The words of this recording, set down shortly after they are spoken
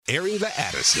Airing the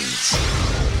Addisons.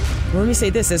 Let me say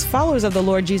this, as followers of the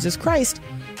Lord Jesus Christ,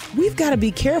 we've got to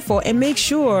be careful and make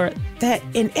sure that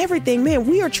in everything, man,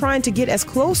 we are trying to get as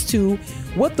close to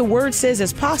what the word says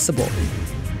as possible.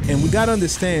 And we got to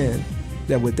understand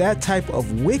that with that type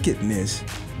of wickedness,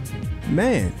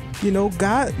 man,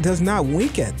 God does not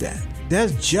wink at that.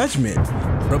 There's judgment.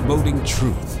 Promoting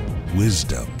truth,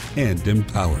 wisdom, and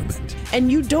empowerment.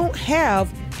 And you don't have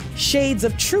shades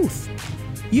of truth.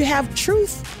 You have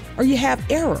truth or you have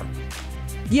error.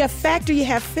 You have fact or you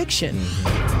have fiction.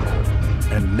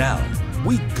 And now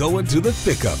we go into the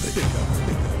thick of it.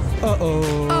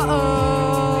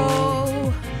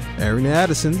 Airing the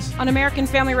Addisons. On American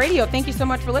Family Radio. Thank you so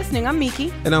much for listening. I'm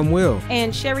Miki. And I'm Will.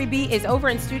 And Sherry B is over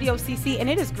in Studio CC, and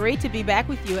it is great to be back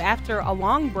with you after a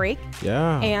long break.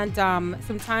 Yeah. And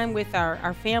some time with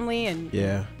our family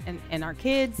and our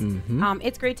kids. Mm-hmm.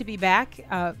 It's great to be back.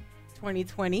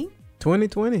 2020.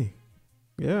 2020.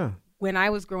 Yeah. When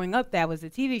I was growing up, that was a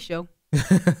TV show.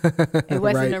 It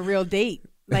wasn't a real date.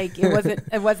 Like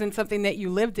it wasn't something that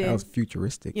you lived in. That was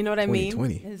futuristic. You know what I mean?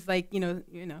 2020. It's like,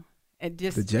 it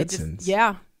just the Jetsons.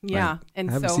 Yeah. And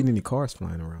I haven't seen any cars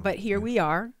flying around. But here we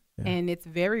are, and it's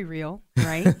very real,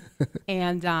 right?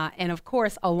 and of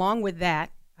course, along with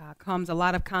that comes a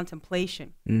lot of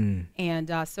contemplation.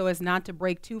 And so as not to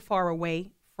break too far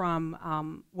away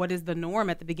from what is the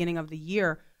norm at the beginning of the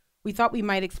year, we thought we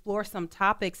might explore some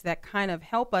topics that kind of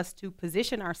help us to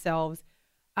position ourselves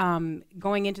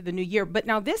going into the new year. But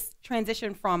now this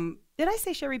transition from, did I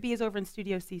say Sherry B is over in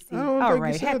Studio CC? All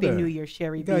right. Happy New Year,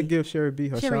 Sherry B. You gotta give Sherry B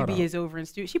her Sherry shout B out. is over in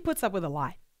Studio. She puts up with a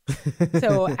lot.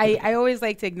 So I always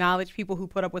like to acknowledge people who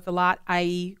put up with a lot,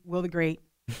 i.e. Will the Great.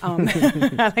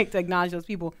 I like to acknowledge those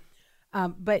people.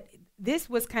 But this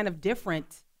was kind of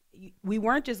different. We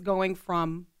weren't just going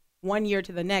from one year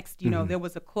to the next. There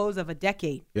was a close of a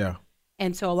decade. Yeah.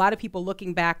 And so a lot of people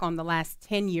looking back on the last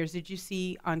 10 years, did you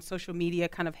see on social media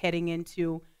kind of heading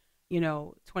into,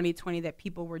 2020 that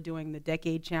people were doing the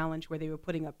decade challenge where they were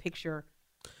putting a picture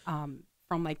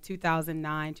from like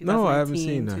 2009, 2010, No, I haven't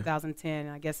seen that. 2010,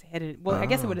 I guess headed, I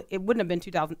guess it wouldn't have been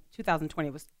 2020.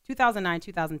 It was 2009,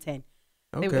 2010.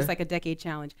 Okay. It was like a decade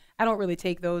challenge. I don't really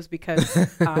take those because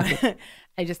I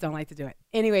just don't like to do it.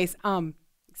 Anyways,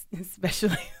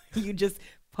 especially you just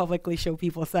publicly show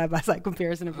people side-by-side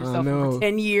comparison of yourself over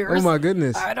 10 years. Oh, my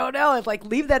goodness. I don't know. It's like,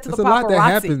 leave that to the paparazzi. There's a lot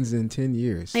that happens in 10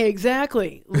 years.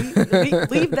 Exactly. Leave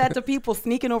that to people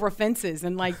sneaking over fences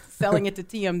and like selling it to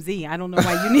TMZ. I don't know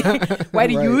why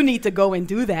do you need to go and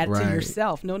do that to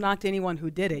yourself? No knock to anyone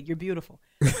who did it. You're beautiful.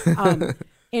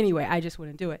 Anyway, I just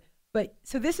wouldn't do it. But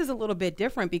so this is a little bit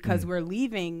different because we're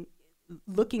looking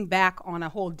back on a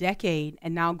whole decade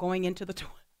and now going into the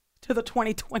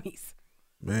 2020s.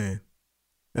 Man,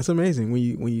 that's amazing when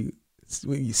you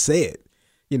say it.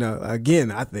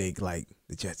 Again, I think like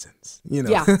the Jetsons.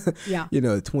 Yeah.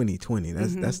 2020.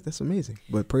 That's amazing.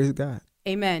 But praise God.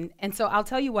 Amen. And so I'll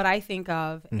tell you what I think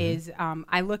of is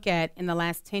I look at in the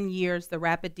last 10 years the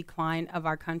rapid decline of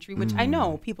our country, which I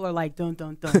know people are like, dun,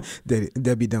 dun, dun.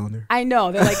 Debbie Downer. I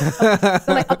know. They're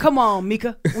like, oh, come on,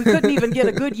 Mika. We couldn't even get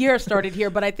a good year started here.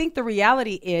 But I think the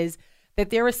reality is that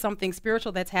there is something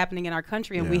spiritual that's happening in our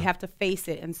country and we have to face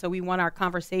it. And so we want our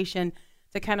conversation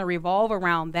to kind of revolve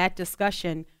around that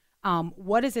discussion.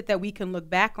 What is it that we can look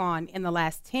back on in the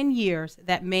last 10 years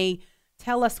that may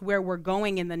tell us where we're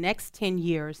going in the next 10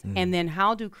 years? And then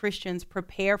how do Christians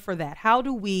prepare for that? How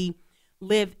do we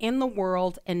live in the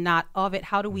world and not of it?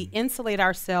 How do we insulate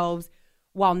ourselves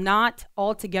while not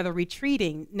altogether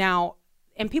retreating? Now,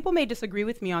 and people may disagree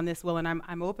with me on this, Will, and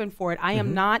I'm open for it. I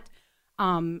am not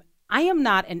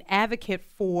an advocate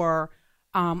for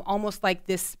almost like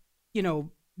this,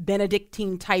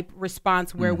 Benedictine type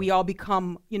response where we all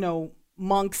become,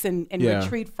 monks and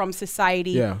retreat from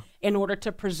society in order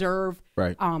to preserve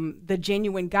the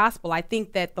genuine gospel. I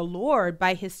think that the Lord,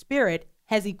 by his Spirit,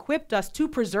 has equipped us to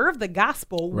preserve the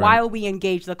gospel while we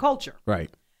engage the culture. Right.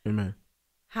 Amen.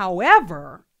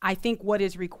 However, I think what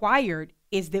is required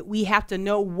is that we have to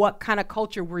know what kind of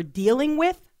culture we're dealing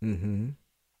with. Mm-hmm.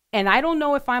 And I don't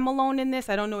know if I'm alone in this.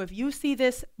 I don't know if you see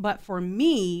this. But for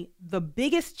me, the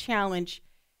biggest challenge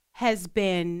has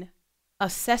been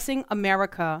assessing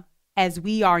America as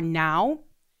we are now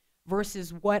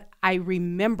versus what I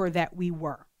remember that we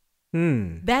were.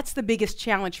 That's the biggest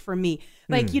challenge for me.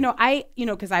 Like,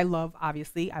 because I love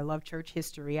church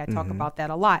history. I talk about that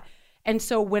a lot. And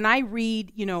so when I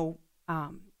read,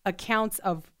 accounts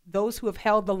of those who have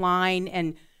held the line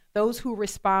and those who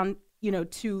respond,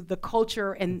 to the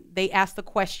culture, and they ask the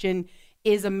question,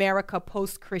 is America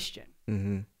post-Christian?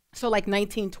 Mm-hmm. So like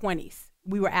 1920s,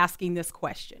 we were asking this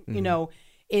question,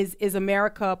 is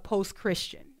America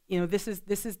post-Christian? this is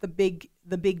the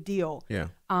big deal. Yeah.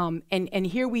 And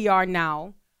here we are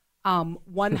now,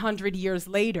 100 years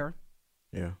later.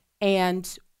 Yeah.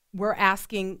 And we're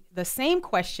asking the same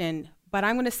question, but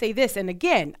I'm going to say this. And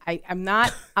again, I'm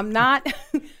not I'm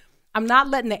not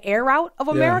letting the air out of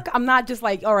America. I'm not just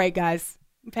like, all right, guys,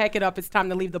 pack it up. It's time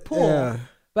to leave the pool. Yeah.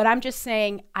 But I'm just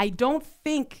saying, I don't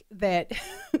think that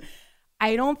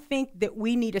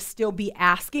we need to still be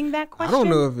asking that question. I don't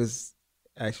know if it's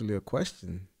actually a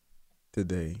question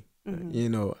today.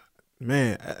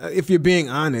 Man, if you're being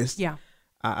honest, yeah,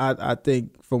 I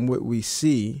think from what we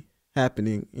see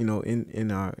happening, in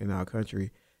our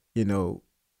country,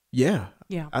 yeah.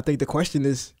 I think the question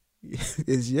is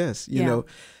yes, you know.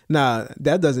 Now,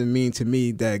 that doesn't mean to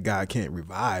me that God can't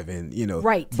revive and,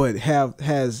 right. But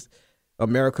has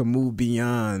America moved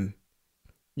beyond,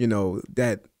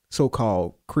 that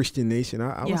so-called Christian nation?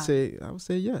 I would say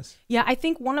yes. Yeah, I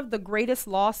think one of the greatest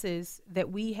losses that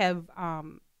we have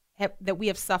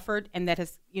suffered and that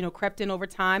has, crept in over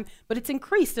time, but it's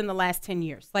increased in the last 10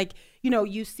 years. Like,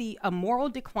 you see a moral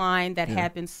decline that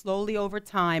happened slowly over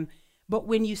time. But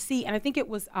when you see, and I think it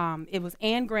was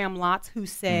Anne Graham Lotz who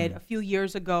said a few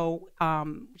years ago,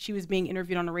 she was being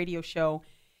interviewed on a radio show,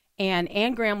 and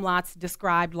Anne Graham Lotz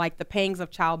described like the pangs of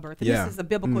childbirth. And this is a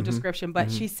biblical description, but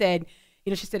she said,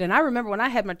 and I remember when I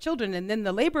had my children, and then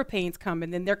the labor pains come,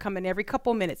 and then they're coming every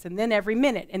couple minutes, and then every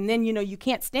minute, and then, you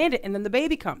can't stand it, and then the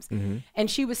baby comes.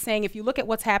 And she was saying, if you look at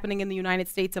what's happening in the United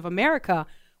States of America,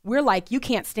 we're like, you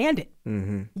can't stand it.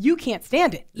 You can't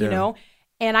stand it, you know?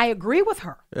 And I agree with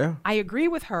her. Yeah. I agree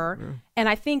with her. Yeah. And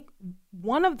I think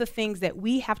one of the things that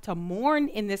we have to mourn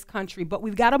in this country, but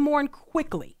we've got to mourn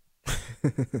quickly,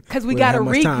 because we got to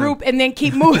regroup and then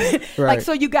keep moving. Right. Like,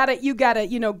 so you gotta,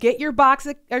 get your box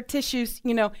of tissues,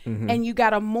 and you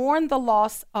gotta mourn the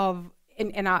loss of,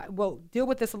 and I will deal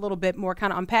with this a little bit more,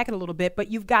 kind of unpack it a little bit, but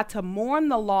you've got to mourn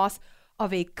the loss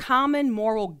of a common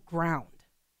moral ground.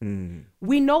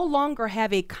 We no longer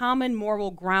have a common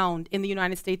moral ground in the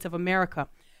United States of America.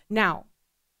 Now,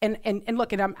 and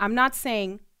look, and I'm not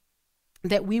saying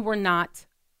that we were not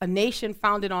a nation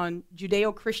founded on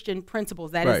Judeo-Christian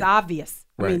principles. That is obvious.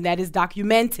 I mean, that is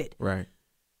documented. Right.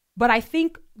 But I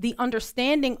think the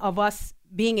understanding of us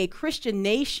being a Christian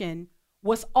nation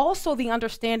was also the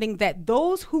understanding that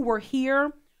those who were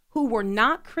here, who were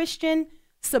not Christian,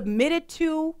 submitted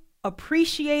to,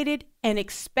 appreciated, and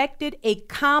expected a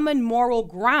common moral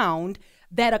ground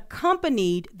that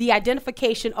accompanied the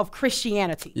identification of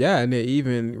Christianity. Yeah, and they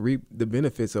even reap the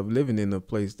benefits of living in a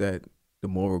place that the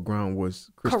moral ground was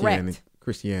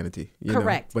Christianity.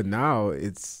 Correct. But now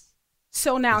it's...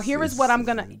 So now here is what I'm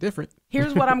going to... Different.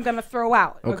 Here's what I'm going to throw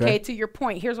out, okay? To your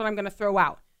point, here's what I'm going to throw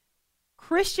out.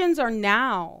 Christians are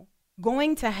now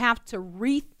going to have to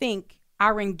rethink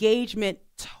our engagement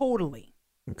totally.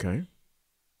 Okay.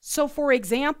 So, for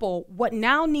example, what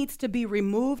now needs to be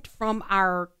removed from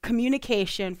our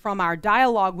communication, from our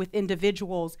dialogue with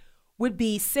individuals, would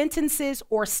be sentences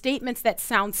or statements that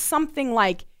sound something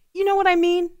like, you know what I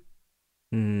mean?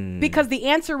 Because the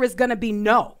answer is going to be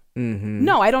no.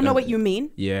 No, I don't know what you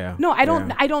mean. Yeah. No, I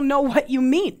don't. I don't know what you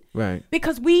mean. Right.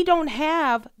 Because we don't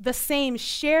have the same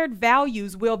shared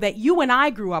values, Will, that you and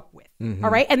I grew up with.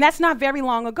 All right. And that's not very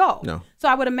long ago. No. So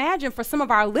I would imagine for some of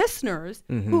our listeners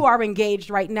who are engaged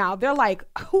right now, they're like,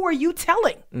 who are you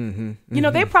telling?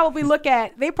 They probably look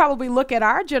at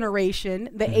our generation,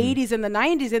 the 80s and the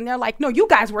 90s, and they're like, no, you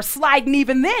guys were sliding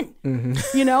even then. And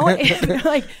they're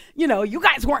like, you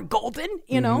guys weren't golden,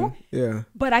 Yeah.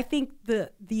 But I think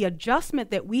the adjustment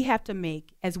that we have to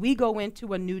make as we go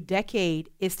into a new decade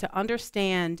is to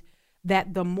understand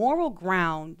that the moral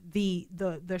ground, the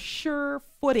sure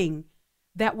footing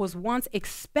that was once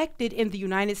expected in the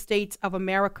United States of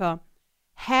America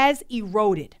has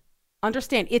eroded.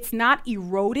 Understand, it's not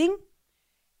eroding,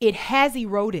 it has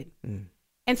eroded.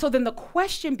 And so then the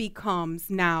question becomes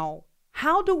now,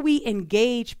 how do we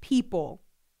engage people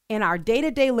in our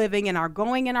day-to-day living, in our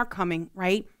going and our coming,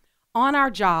 right? On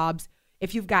our jobs,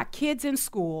 if you've got kids in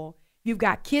school, you've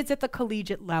got kids at the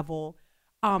collegiate level,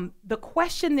 the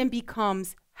question then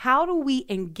becomes, how do we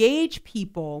engage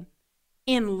people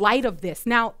in light of this?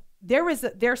 Now,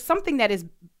 there's something that is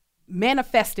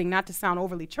manifesting, not to sound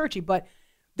overly churchy, but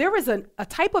there is a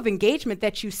type of engagement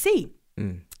that you see.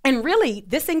 And really,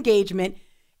 this engagement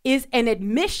is an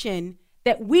admission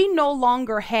that we no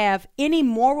longer have any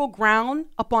moral ground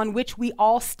upon which we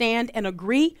all stand and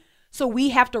agree, so we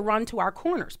have to run to our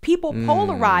corners. People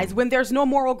polarize when there's no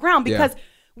moral ground because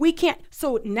we can't.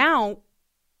 So now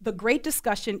the great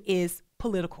discussion is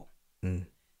political.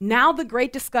 Now the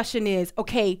great discussion is,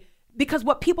 okay, because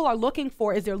what people are looking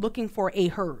for is they're looking for a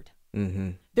herd.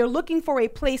 Mm-hmm. They're looking for a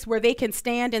place where they can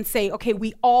stand and say, okay,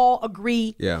 we all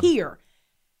agree here.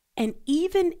 And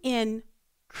even in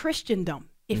Christendom,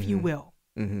 if you will,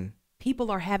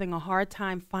 people are having a hard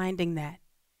time finding that.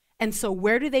 And so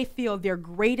where do they feel their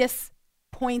greatest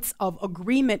points of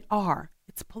agreement are?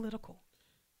 It's political.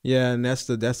 Yeah, and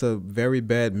that's a very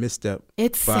bad misstep.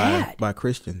 It's sad by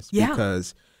Christians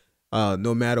because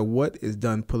no matter what is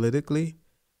done politically,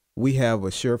 we have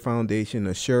a sure foundation,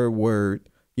 a sure word,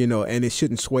 and it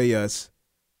shouldn't sway us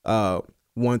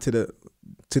one to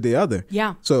the other.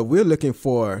 Yeah. So if we're looking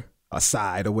for a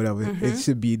side or whatever, it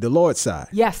should be the Lord's side.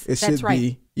 Yes, it should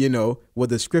be, what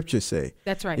the scriptures say.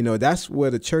 That's right. That's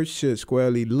where the church should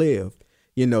squarely live.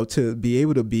 To be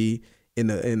able to be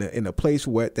in a place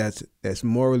where that's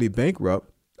morally bankrupt,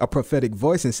 a prophetic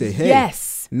voice and say, hey,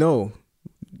 no,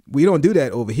 we don't do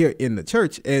that over here in the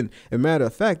church. And as a matter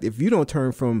of fact, if you don't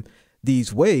turn from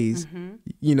these ways,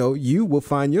 you will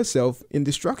find yourself in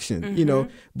destruction,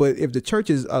 But if the church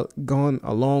is gone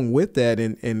along with that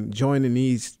and joining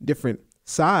these different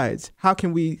sides, how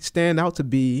can we stand out to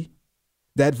be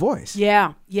that voice?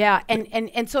 Yeah.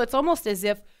 And so it's almost as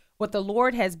if what the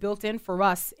Lord has built in for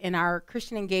us in our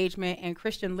Christian engagement and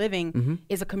Christian living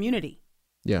is a community.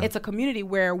 Yeah. It's a community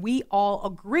where we all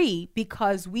agree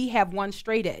because we have one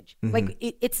straight edge. Like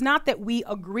it's not that we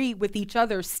agree with each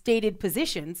other's stated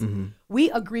positions. We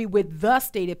agree with the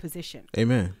stated position.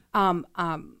 Amen.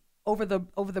 Over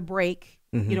the break,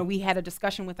 we had a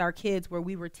discussion with our kids where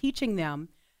we were teaching them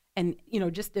and,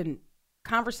 just in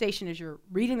conversation as you're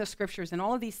reading the scriptures and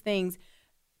all of these things,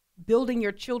 building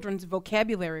your children's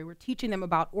vocabulary. We're teaching them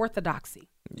about orthodoxy.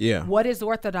 Yeah. What is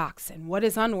orthodox and what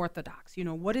is unorthodox?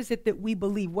 What is it that we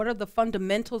believe? What are the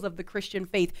fundamentals of the Christian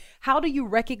faith? How do you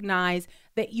recognize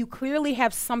that you clearly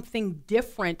have something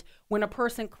different when a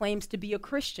person claims to be a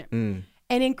Christian?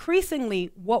 And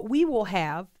increasingly, what we will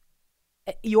have,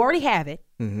 you already have it,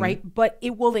 right? But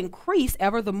it will increase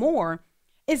ever the more,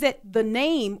 is that the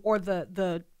name or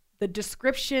the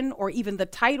description or even the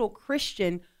title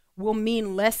Christian will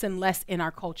mean less and less in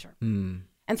our culture.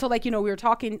 And so we were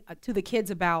talking to the kids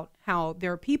about how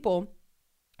there are people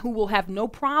who will have no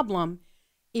problem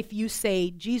if you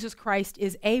say Jesus Christ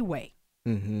is a way.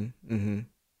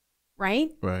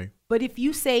 Right? Right. But if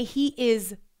you say he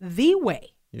is the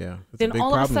way, then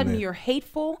all of a sudden you're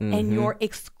hateful and you're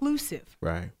exclusive.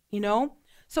 Right.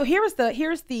 So here's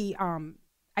the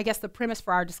I guess the premise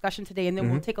for our discussion today, and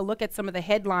then we'll take a look at some of the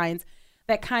headlines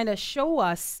that kind of show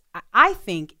us, I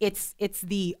think it's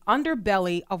the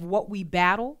underbelly of what we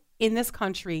battle in this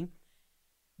country,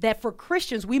 that for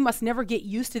Christians, we must never get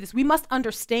used to this. We must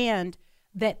understand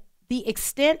that the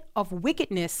extent of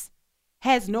wickedness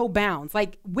has no bounds.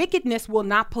 Like, wickedness will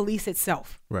not police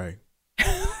itself. Right.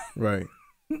 Right.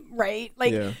 Right?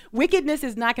 Wickedness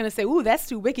is not going to say, ooh, that's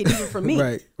too wicked even for me.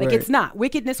 Right. It's not.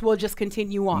 Wickedness will just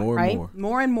continue on, more right? And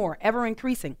more and more, ever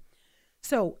increasing.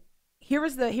 So here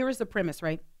is the premise,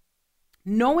 right?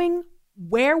 Knowing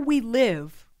where we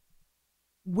live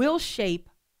will shape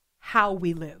how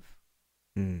we live.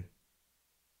 And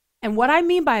what I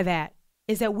mean by that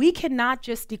is that we cannot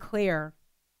just declare,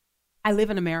 I live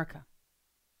in America,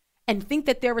 and think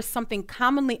that there is something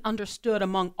commonly understood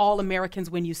among all Americans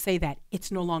when you say that.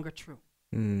 It's no longer true.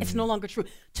 It's no longer true.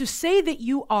 To say that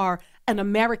you are an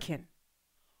American,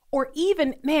 or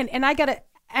even, and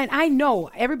I know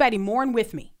everybody mourn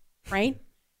with me, right?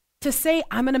 To say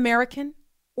I'm an American,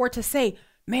 or to say,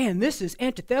 man, this is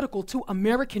antithetical to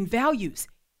American values,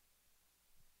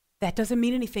 that doesn't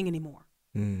mean anything anymore.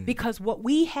 Because what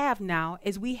we have now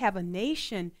is we have a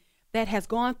nation that has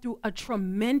gone through a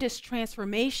tremendous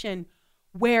transformation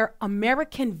where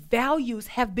American values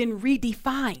have been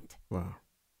redefined. Wow.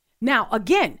 Now,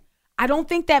 again, I don't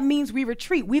think that means we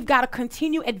retreat. We've got to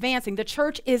continue advancing. The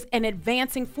church is an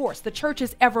advancing force. The church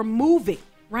is ever moving,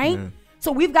 right?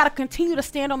 So we've got to continue to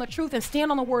stand on the truth and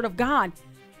stand on the word of God.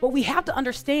 But we have to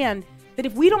understand that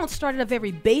if we don't start at a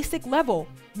very basic level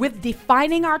with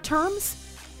defining our terms,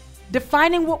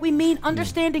 defining what we mean,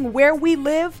 understanding where we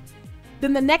live,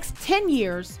 then the next 10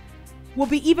 years will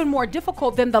be even more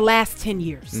difficult than the last 10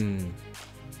 years.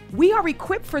 We are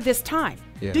equipped for this time.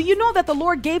 Do you know that the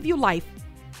Lord gave you life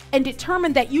and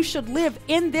determined that you should live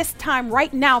in this time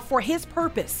right now for his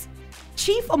purpose?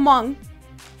 Chief among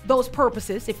those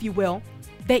purposes, if you will,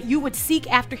 that you would seek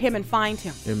after him and find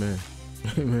him. Amen.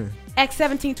 Amen. Acts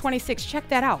 17:26, check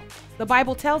that out. The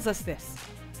Bible tells us this.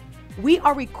 We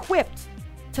are equipped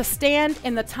to stand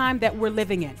in the time that we're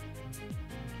living in.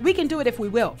 We can do it if we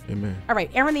will. Amen. All right,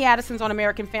 Aaron the Addisons on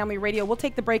American Family Radio. We'll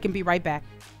take the break and be right back.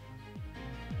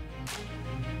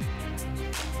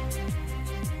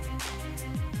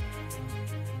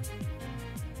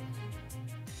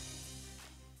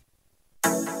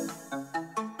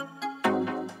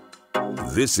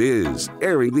 This is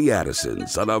Airing the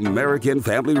Addisons on American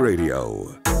Family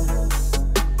Radio.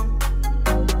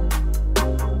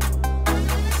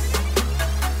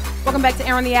 Welcome back to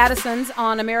Airing the Addisons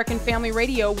on American Family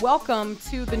Radio. Welcome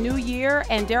to the new year,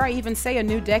 and dare I even say a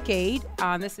new decade.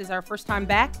 This is our first time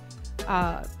back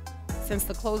since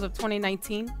the close of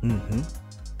 2019. Mm-hmm.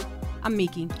 I'm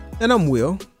Miki. And I'm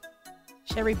Will.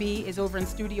 Sherry B is over in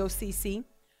Studio CC.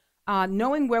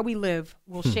 Knowing where we live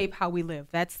will shape how we live.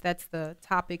 That's the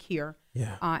topic here.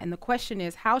 Yeah. And the question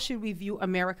is, how should we view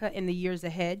America in the years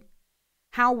ahead?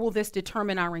 How will this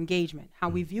determine our engagement? How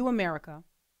we view America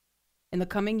in the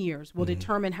coming years will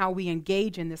determine how we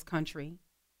engage in this country.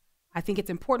 I think it's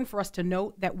important for us to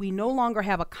note that we no longer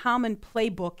have a common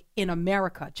playbook in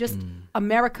America, just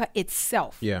America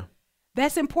itself. Yeah.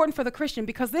 That's important for the Christian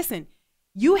because, listen,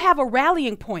 you have a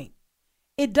rallying point.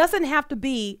 It doesn't have to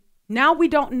be, now we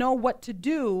don't know what to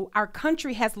do. Our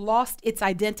country has lost its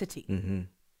identity. Mm-hmm.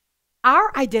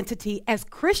 Our identity as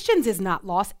Christians is not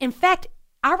lost. In fact,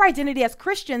 our identity as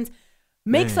Christians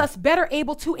makes us better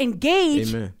able to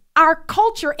engage our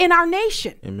culture in our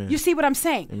nation. Amen. You see what I'm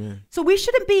saying? Amen. So we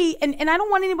shouldn't be, and I don't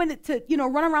want anyone to,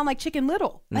 run around like Chicken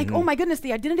Little. Like, oh my goodness,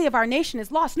 the identity of our nation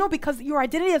is lost. No, because your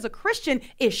identity as a Christian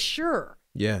is sure.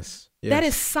 Yes. That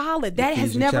is solid. That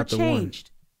has never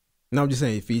changed. 1. No, I'm just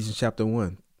saying Ephesians chapter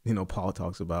 1, Paul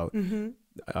talks about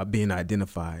being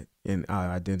identified in our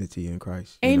identity in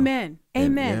Christ. Amen.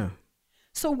 Amen. Yeah.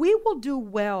 So we will do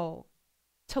well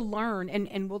to learn,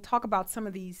 and we'll talk about some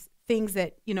of these things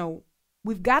that,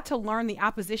 we've got to learn the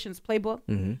opposition's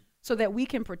playbook so that we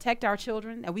can protect our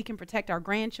children, that we can protect our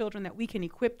grandchildren, that we can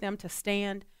equip them to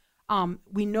stand.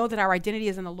 We know that our identity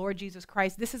is in the Lord Jesus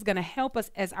Christ. This is going to help us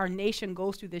as our nation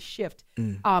goes through this shift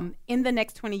in the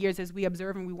next 20 years as we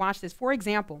observe and we watch this. For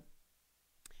example,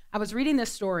 I was reading this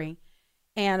story,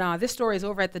 and this story is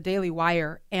over at the Daily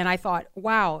Wire, and I thought,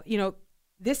 wow,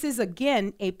 this is,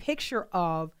 again, a picture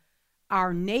of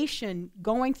our nation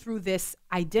going through this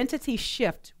identity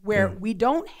shift where we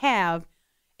don't have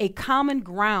a common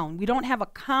ground. We don't have a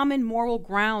common moral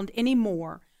ground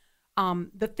anymore.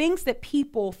 The things that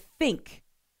people think,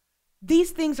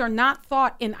 these things are not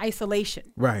thought in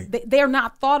isolation. Right. They're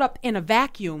not thought up in a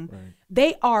vacuum. Right.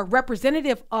 They are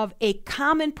representative of a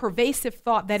common pervasive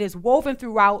thought that is woven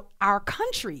throughout our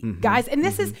country, guys. And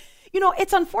this is,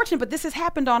 it's unfortunate, but this has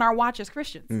happened on our watch as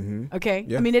Christians. Okay.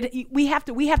 Yeah. I mean, we have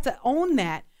to own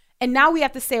that. And now we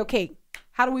have to say, okay,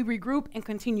 how do we regroup and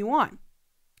continue on?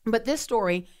 But this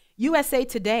story, USA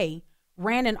Today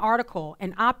ran an article,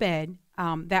 an op-ed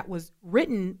that was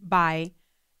written by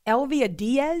Elvia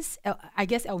Diaz. I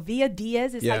guess Elvia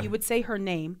Diaz is how you would say her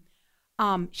name.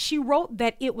 She wrote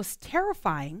that it was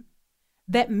terrifying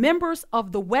that members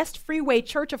of the West Freeway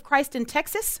Church of Christ in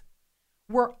Texas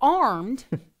were armed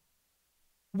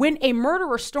when a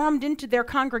murderer stormed into their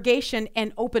congregation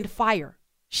and opened fire.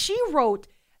 She wrote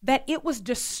that it was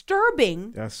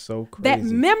disturbing That's so crazy. that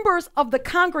members of the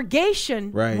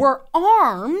congregation Right. were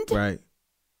armed Right.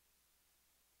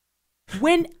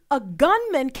 when a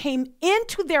gunman came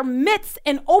into their midst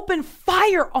and opened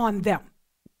fire on them.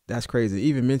 That's crazy.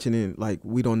 Even mentioning, like,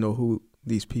 we don't know who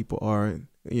these people are,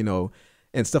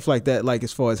 and stuff like that. Like,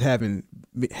 as far as having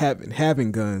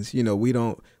guns, we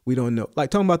don't know. Like,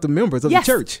 talking about the members of the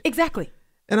church. Exactly.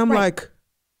 And I'm like,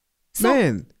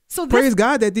 man, so praise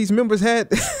God that these members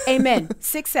had. Amen.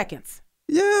 6 seconds.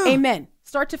 Yeah. Amen.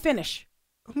 Start to finish.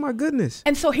 Oh my goodness.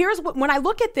 And so here's what, when I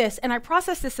look at this and I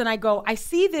process this and I go, I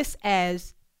see this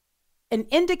as an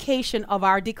indication of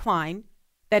our decline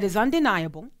that is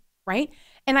undeniable, right?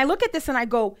 And I look at this and I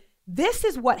go, this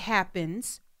is what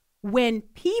happens when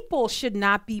people should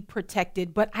not be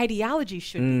protected, but ideology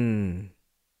should be.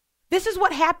 This is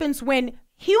what happens when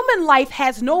human life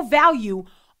has no value,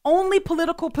 only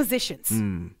political positions,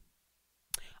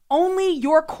 only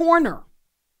your corner,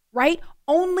 right?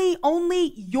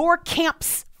 Only your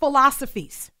camp's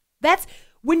philosophies. That's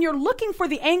when you're looking for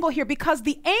the angle here, because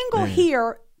the angle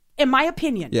here, in my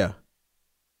opinion,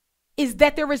 is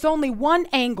that there is only one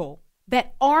angle,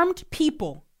 that armed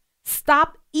people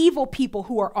stop evil people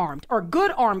who are armed, or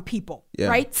good armed people,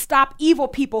 right? Stop evil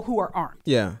people who are armed.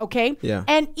 Okay?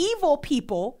 And evil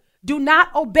people do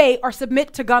not obey or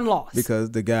submit to gun laws.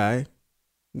 Because the guy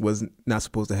was not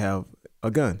supposed to have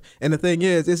a gun. And the thing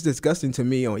is, it's disgusting to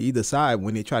me on either side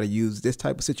when they try to use this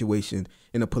type of situation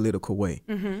in a political way.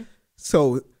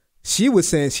 So she was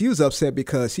saying she was upset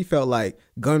because she felt like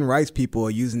gun rights people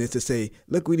are using this to say,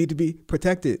 look, we need to be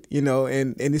protected,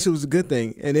 and this was a good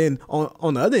thing. And then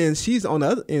on the other end, she's on the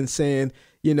other end saying,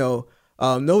 no,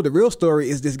 the real story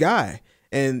is this guy.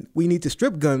 And we need to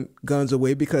strip guns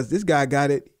away because this guy got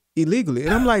it illegally.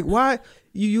 And I'm like, why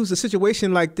you use a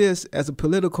situation like this as a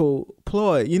political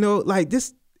ploy? You know, like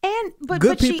this. And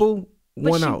good people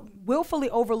won out. Willfully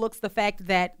overlooks the fact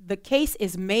that the case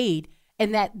is made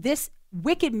and that this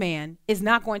wicked man is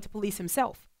not going to police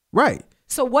himself. Right.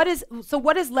 So what is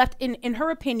left in her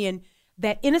opinion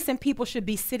that innocent people should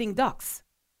be sitting ducks?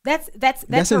 That's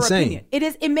her insane. opinion.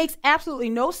 It makes absolutely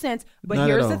no sense. But Not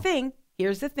here's at the all. thing.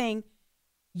 Here's the thing.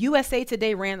 USA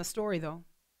Today ran the story though.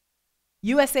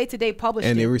 USA Today published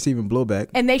And it. they're receiving blowback.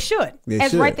 And they should.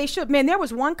 They should. Man, there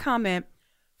was one comment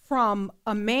from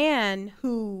a man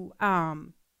who,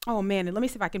 and let me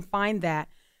see if I can find that.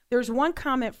 There's one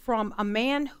comment from a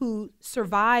man who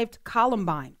survived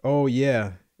Columbine. Oh,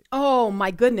 yeah. Oh,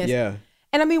 my goodness. Yeah.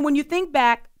 And I mean, when you think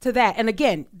back to that, and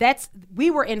again, we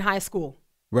were in high school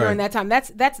during that time.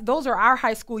 Those are our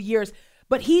high school years.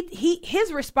 But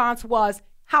his response was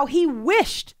how he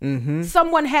wished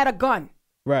someone had a gun.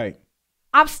 Right.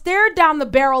 I've stared down the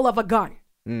barrel of a gun.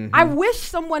 I wish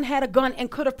someone had a gun and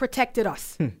could have protected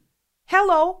us.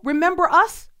 Hello, remember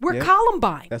us? We're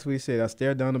Columbine. That's what he said. I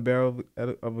stared down the barrel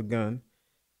of a gun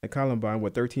at Columbine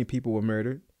where 13 people were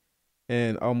murdered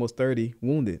and almost 30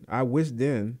 wounded. I wish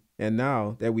then and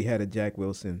now that we had a Jack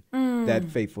Wilson that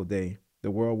fateful day.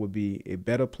 The world would be a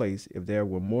better place if there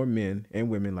were more men and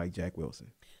women like Jack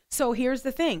Wilson. So here's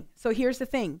the thing.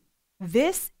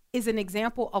 This is an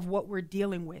example of what we're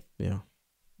dealing with. Yeah.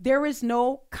 There is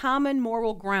no common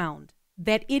moral ground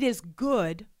that it is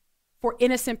good for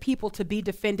innocent people to be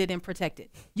defended and protected.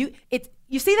 You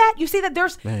see that? You see that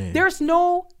there's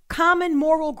no common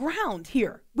moral ground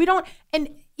here. We don't, and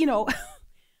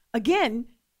again,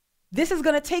 this is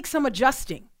going to take some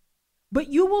adjusting. But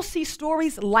you will see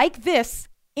stories like this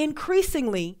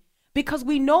increasingly because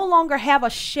we no longer have a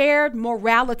shared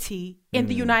morality in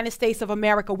the United States of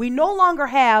America. We no longer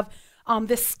have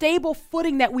this stable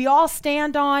footing that we all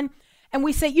stand on. And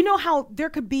we say, you know how there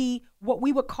could be what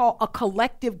we would call a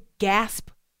collective gasp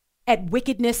at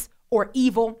wickedness or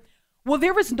evil? Well,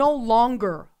 there is no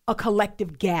longer a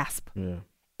collective gasp. Yeah.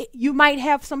 You might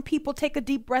have some people take a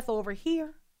deep breath over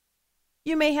here.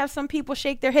 You may have some people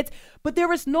shake their heads, but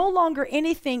there is no longer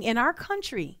anything in our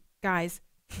country, guys,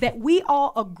 that we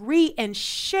all agree and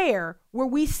share where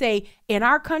we say, in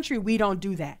our country, we don't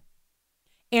do that.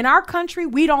 In our country,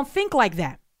 we don't think like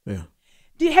that. Yeah.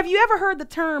 Have you ever heard the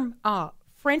term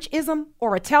Frenchism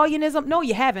or Italianism? No,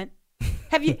 you haven't.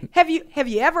 Have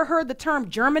you ever heard the term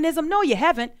Germanism? No, you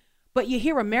haven't. But you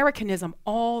hear Americanism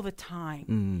all the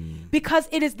time because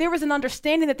there is an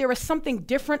understanding that there is something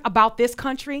different about this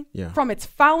country from its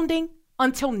founding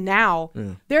until now.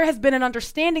 Yeah. There has been an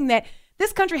understanding that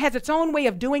this country has its own way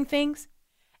of doing things.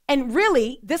 And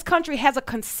really, this country has a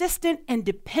consistent and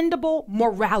dependable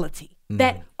morality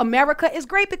that America is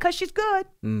great because she's good,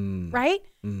 right?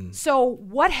 So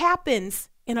what happens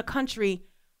in a country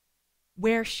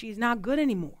where she's not good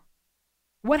anymore?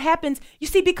 What happens? You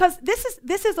see, because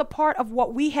this is a part of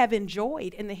what we have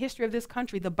enjoyed in the history of this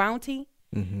country, the bounty.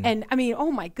 And I mean, oh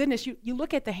my goodness, you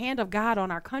look at the hand of God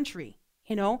on our country,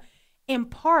 in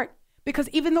part because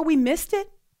even though we missed it,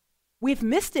 we've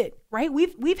missed it, right?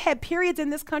 We've had periods in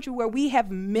this country where we have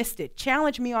missed it.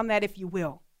 Challenge me on that if you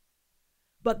will.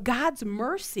 But God's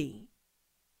mercy,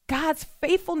 God's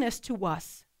faithfulness to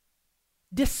us,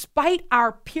 despite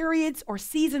our periods or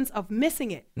seasons of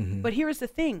missing it. But here's the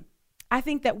thing. I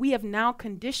think that we have now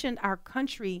conditioned our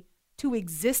country to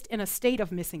exist in a state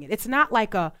of missing it. It's not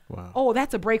like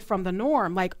that's a break from the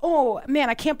norm. Like, oh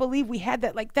man, I can't believe we had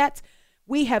that. Like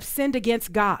we have sinned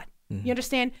against God. You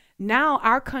understand? Now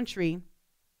our country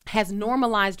has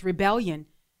normalized rebellion.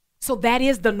 So that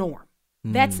is the norm.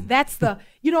 That's the,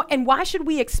 and why should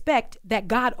we expect that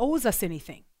God owes us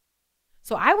anything?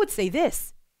 So I would say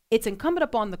this, it's incumbent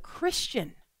upon the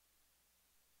Christian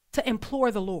to implore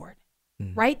the Lord.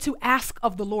 Right? To ask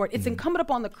of the Lord. It's incumbent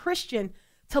upon the Christian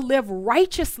to live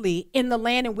righteously in the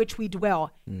land in which we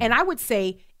dwell. And I would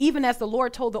say, even as the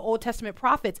Lord told the Old Testament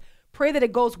prophets, pray that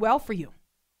it goes well for you.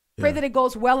 Pray that it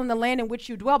goes well in the land in which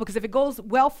you dwell, because if it goes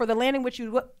well for the land in which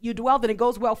you dwell, then it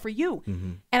goes well for you.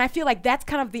 And I feel like that's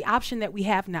kind of the option that we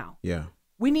have now. Yeah.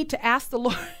 We need to ask the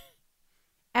Lord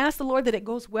that it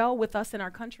goes well with us in our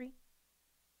country.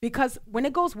 Because when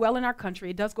it goes well in our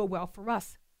country, it does go well for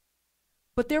us.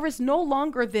 But there is no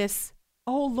longer this,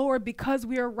 oh Lord, because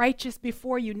we are righteous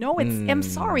before you. No, I'm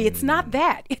sorry, it's not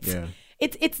that.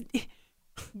 It's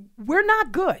we're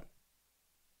not good.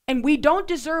 And we don't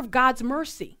deserve God's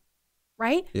mercy,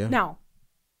 right? Yeah. Now,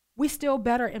 we still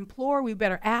better implore, we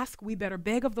better ask, we better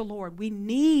beg of the Lord. We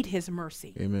need his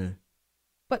mercy. Amen.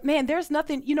 But man, there's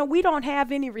nothing, we don't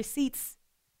have any receipts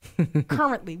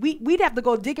currently. We'd have to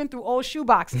go digging through old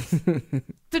shoeboxes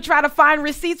to try to find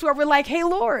receipts where we're like, hey,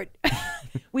 Lord,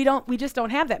 we just don't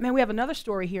have that. Man, we have another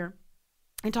story here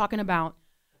and talking about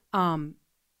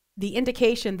the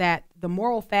indication that the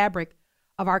moral fabric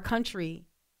of our country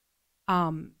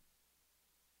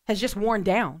has just worn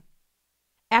down.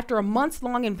 After a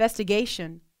months-long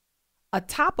investigation, a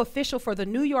top official for the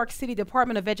New York City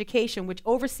Department of Education, which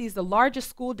oversees the largest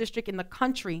school district in the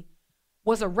country,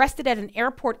 was arrested at an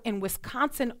airport in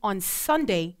Wisconsin on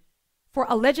Sunday for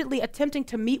allegedly attempting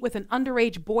to meet with an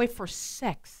underage boy for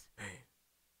sex.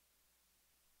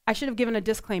 I should have given a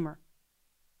disclaimer.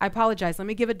 I apologize. Let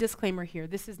me give a disclaimer here.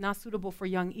 This is not suitable for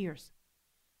young ears.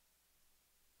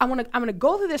 I'm going to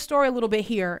go through this story a little bit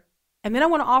here, and then I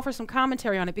want to offer some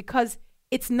commentary on it because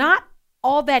it's not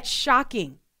all that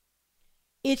shocking.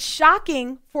 It's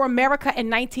shocking for America in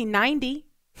 1990.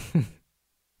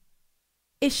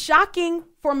 It's shocking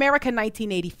for America in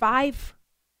 1985.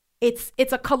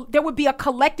 There would be a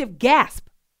collective gasp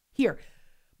here.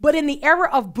 But in the era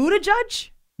of Buttigieg,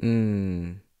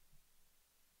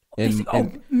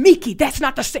 Miki, that's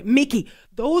not the same. Miki,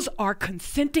 those are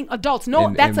consenting adults.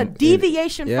 No, that's a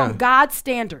deviation from God's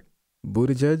standard.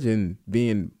 Buttigieg and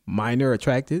being minor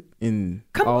attracted and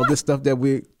all this stuff that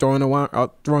we're throwing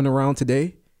around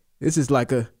today. This is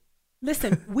like a...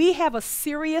 Listen, we have a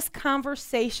serious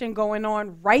conversation going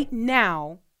on right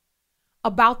now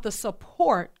about the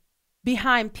support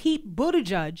behind Pete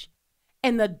Buttigieg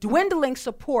and the dwindling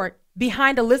support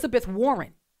behind Elizabeth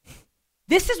Warren.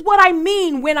 This is what I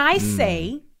mean when I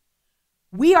say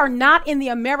we are not in the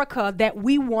America that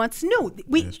we once knew.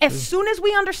 As soon as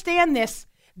we understand this,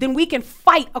 then we can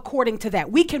fight according to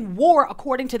that. We can war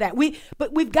according to that.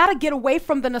 But we've got to get away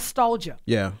from the nostalgia.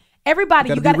 Yeah. Everybody,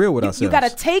 you got to be real with ourselves. You got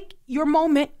to take your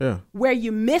moment where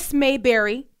you miss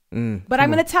Mayberry. But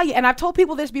I'm going to tell you, and I've told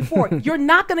people this before, you're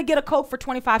not going to get a Coke for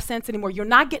 25 cents anymore. You're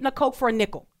not getting a Coke for a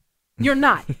nickel. You're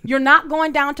not. You're not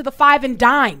going down to the 5 and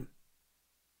dime.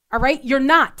 All right? You're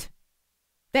not.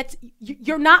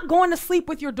 You're not going to sleep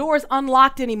with your doors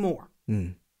unlocked anymore.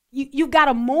 You got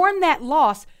to mourn that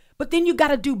loss, but then you got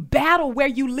to do battle where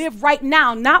you live right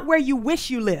now, not where you wish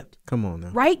you lived. Come on now.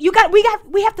 Right?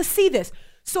 We have to see this.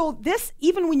 So this,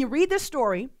 even when you read this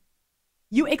story,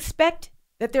 you expect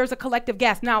that there's a collective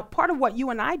gasp. Now, part of what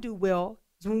you and I do, Will,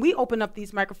 is when we open up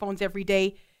these microphones every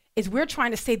day, is we're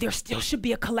trying to say there still should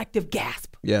be a collective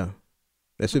gasp. Yeah.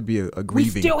 There should be a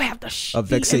grieving. We still have to a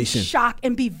vexation. Be in shock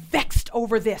and be vexed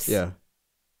over this. Yeah.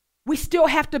 We still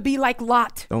have to be like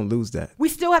Lot. Don't lose that. We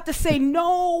still have to say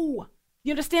no.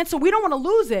 You understand? So we don't want to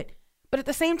lose it. But at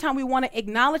the same time, we want to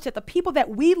acknowledge that the people that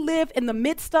we live in the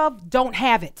midst of don't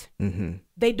have it. Mm-hmm.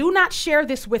 They do not share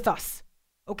this with us,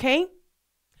 okay?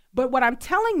 But what I'm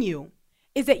telling you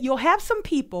is that you'll have some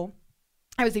people,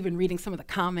 I was even reading some of the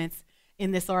comments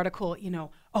in this article,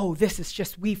 oh, this is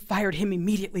just, we fired him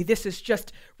immediately. This is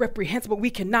just reprehensible. We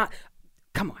cannot,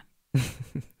 come on.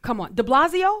 Come on. De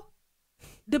Blasio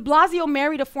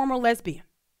married a former lesbian.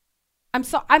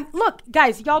 Look,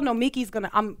 guys, y'all know Miki's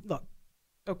look.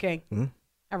 Okay. Mm-hmm.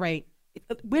 All right.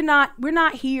 We're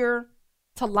not here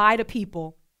to lie to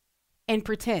people and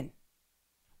pretend.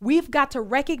 We've got to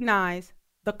recognize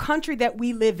the country that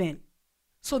we live in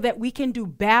so that we can do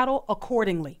battle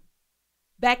accordingly.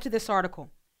 Back to this article.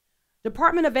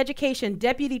 Department of Education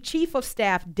Deputy Chief of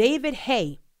Staff David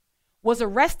Hay was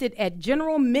arrested at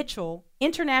General Mitchell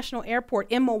International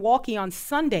Airport in Milwaukee on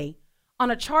Sunday on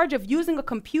a charge of using a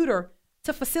computer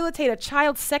to facilitate a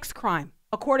child sex crime,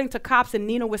 according to cops in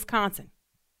Neenah, Wisconsin.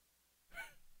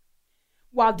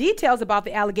 While details about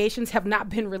the allegations have not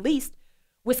been released,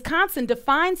 Wisconsin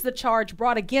defines the charge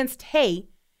brought against Hay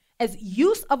as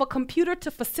use of a computer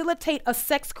to facilitate a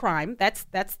sex crime. That's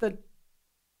the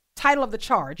title of the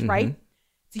charge, right?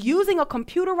 It's using a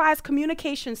computerized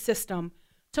communication system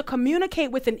to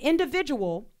communicate with an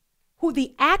individual who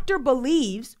the actor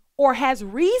believes or has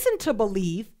reason to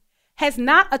believe has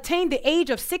not attained the age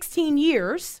of 16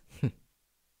 years.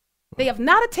 They have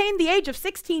not attained the age of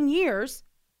 16 years,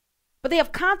 but they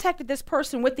have contacted this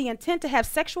person with the intent to have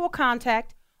sexual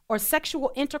contact or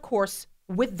sexual intercourse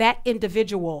with that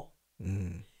individual.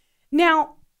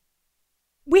 Now,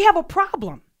 we have a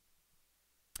problem.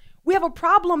 We have a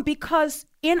problem because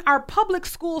in our public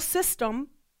school system,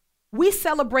 we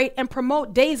celebrate and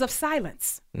promote days of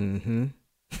silence. We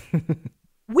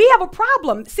have a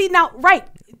problem. See, now, right.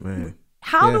 Man.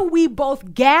 How do we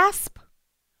both gasp,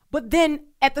 but then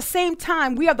at the same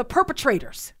time, we are the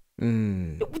perpetrators?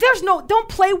 Don't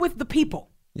play with the people.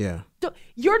 Yeah.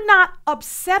 You're not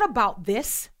upset about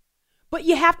this, but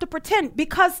you have to pretend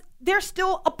because there's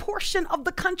still a portion of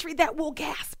the country that will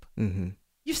gasp.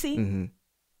 You see?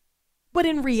 But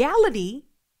in reality,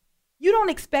 you don't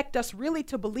expect us really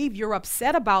to believe you're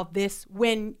upset about this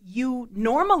when you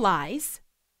normalize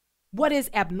what is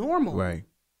abnormal. Right.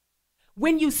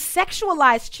 When you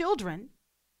sexualize children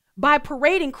by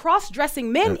parading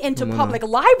cross-dressing men into public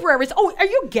libraries. Oh, are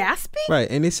you gasping? Right,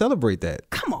 and they celebrate that.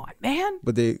 Come on, man.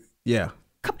 But You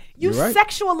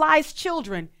sexualize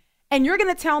children, and you're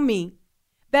going to tell me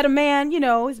that a man,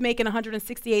 is making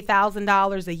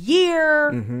 $168,000 a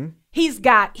year. Mm-hmm.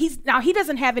 He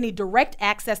doesn't have any direct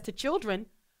access to children,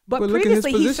 but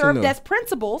previously he served as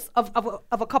principals of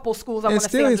a couple schools. I want to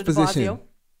say under de Blasio.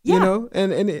 Yeah.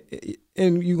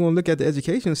 And you're going to look at the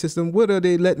education system. What are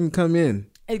they letting come in?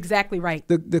 Exactly right.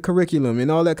 The curriculum and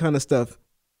all that kind of stuff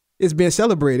is being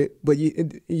celebrated, but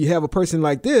you have a person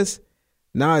like this,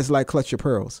 now it's like clutch your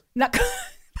pearls. That's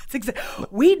exactly.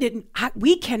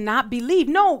 We cannot believe.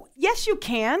 No, yes you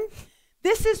can.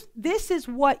 This is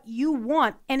what you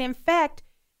want. And in fact,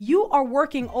 you are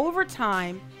working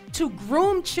overtime to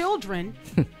groom children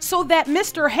so that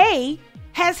Mr. Hay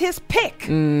has his pick.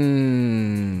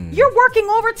 You're working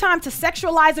overtime to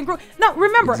sexualize and groom. No,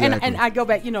 remember, exactly. and I go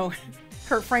back,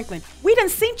 Kurt Franklin, we done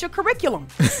synced your curriculum.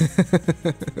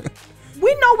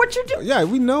 We know what you're doing. Yeah,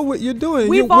 we know what you're doing.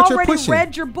 We've already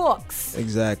read your books.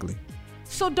 Exactly.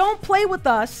 So don't play with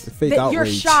us that outrage. You're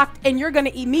shocked and you're going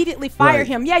to immediately fire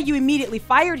him. Yeah, you immediately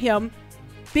fired him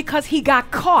because he got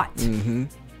caught. Mm-hmm.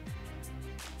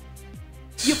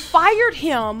 You fired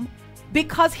him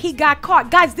because he got caught.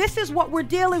 Guys, this is what we're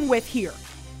dealing with here.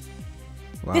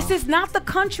 Wow. This is not the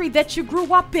country that you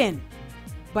grew up in.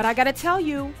 But I got to tell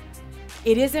you,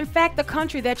 it is in fact the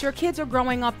country that your kids are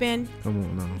growing up in. Come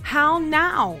on now. How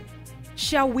now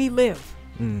shall we live?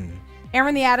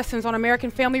 Aaron the Addisons on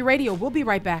American Family Radio. We'll be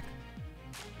right back.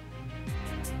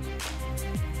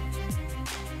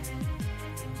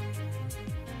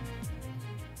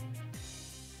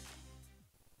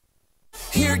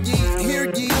 Hear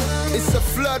ye, it's a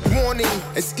flood warning,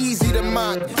 it's easy to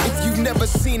mock. If you've never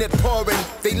seen it pouring,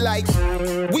 they like,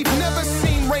 we've never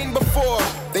seen rain before.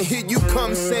 Then here you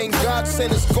come saying God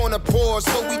sent us gonna pour.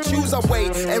 So we choose our way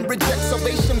and reject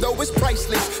salvation, though it's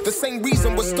priceless. The same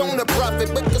reason was Stone a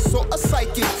prophet, but the sort a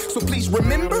psychic. So please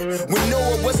remember, when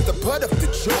Noah was the butt of the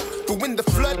joke, but when the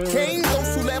flood came,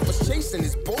 those who laughed was chasing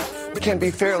his boat. It can be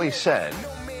fairly said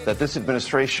that this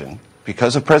administration,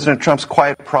 because of President Trump's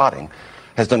quiet prodding,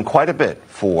 has done quite a bit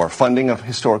for funding of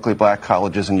historically black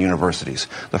colleges and universities.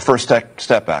 The First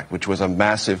Step Act, which was a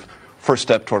massive first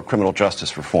step toward criminal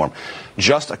justice reform.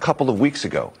 Just a couple of weeks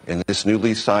ago, in this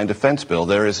newly signed defense bill,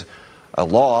 there is a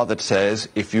law that says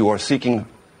if you are seeking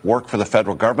work for the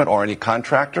federal government or any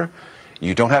contractor,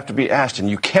 you don't have to be asked, and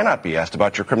you cannot be asked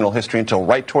about your criminal history until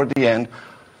right toward the end.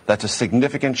 That's a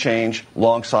significant change,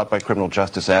 long sought by criminal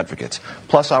justice advocates.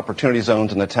 Plus opportunity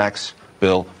zones in the tax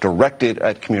bill directed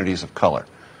at communities of color.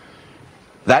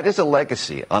 That is a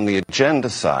legacy on the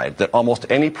agenda side that almost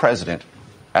any president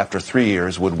after 3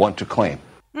 years would want to claim.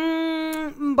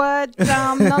 But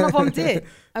none of them did.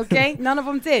 Okay, none of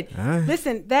them did.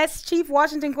 Listen, that's Chief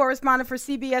Washington Correspondent for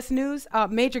CBS News,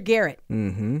 Major Garrett.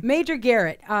 Mm-hmm. Major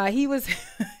Garrett. He was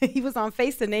on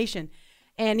Face the Nation,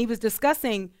 and he was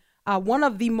discussing one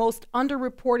of the most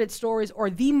underreported stories or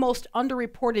the most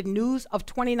underreported news of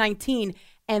 2019,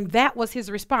 and that was his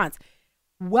response.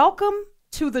 Welcome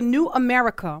to the new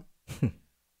America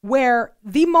where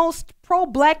the most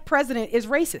pro-black president is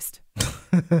racist.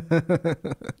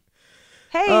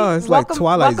 Hey, it's like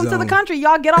Twilight welcome Zone. to the country.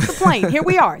 Y'all get off the plane. Here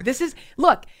we are.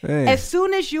 Look, as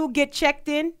soon as you get checked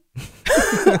in,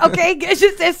 okay, it's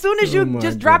just as soon as you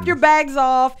just drop your bags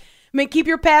off, keep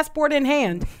your passport in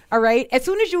hand, all right?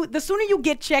 The sooner you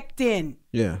get checked in,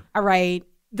 yeah, all right,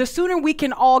 the sooner we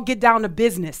can all get down to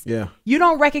business. Yeah. You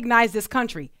don't recognize this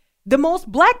country. The most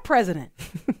black president.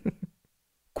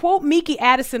 Quote Miki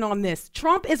Addison on this.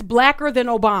 Trump is blacker than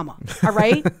Obama. All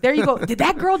right. There you go. Did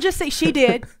that girl just say? She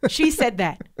did. She said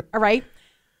that. All right.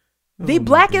 The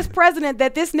blackest president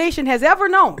that this nation has ever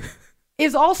known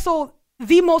is also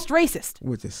the most racist.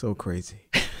 Which is so crazy.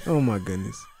 Oh my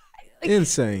goodness.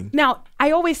 Insane. Now, I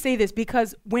always say this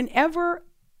because whenever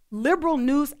liberal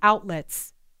news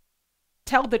outlets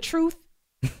tell the truth,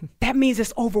 that means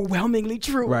it's overwhelmingly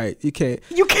true. Right. You can't.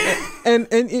 And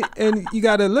you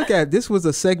got to look at this was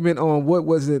a segment on what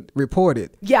wasn't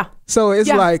reported. Yeah. So it's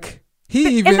like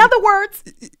in other words,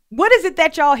 what is it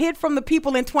that y'all hid from the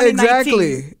people in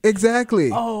 2019? Exactly.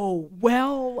 Oh,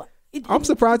 well. I'm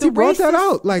surprised he brought that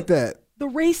out like that. The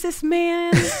racist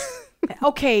man.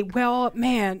 Okay, well,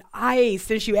 man,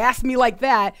 since you asked me like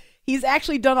that, he's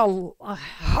actually done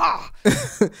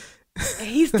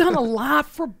he's done a lot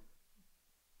for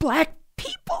black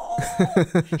people.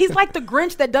 He's like the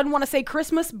Grinch that doesn't want to say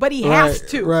Christmas, but he has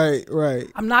to. Right.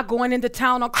 I'm not going into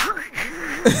town on.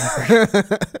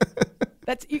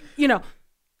 That's you know.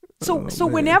 So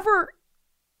whenever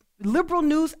liberal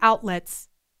news outlets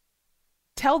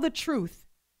tell the truth,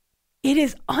 it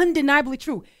is undeniably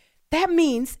true. That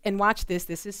means, and watch this.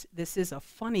 This is a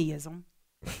funnyism.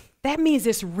 That means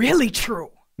it's really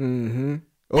true. Mm-hmm.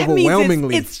 That Overwhelmingly,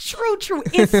 means it's true.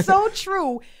 It's so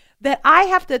true that I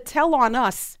have to tell on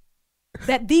us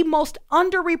that the most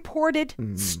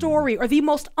underreported story or the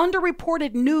most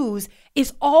underreported news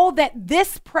is all that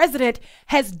this president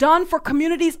has done for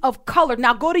communities of color.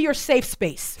 Now go to your safe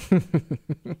space.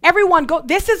 Everyone go.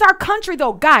 This is our country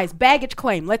though. Guys, baggage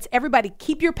claim. Let's everybody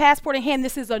keep your passport in hand.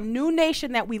 This is a new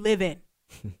nation that we live in.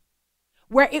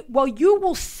 You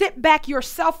will sit back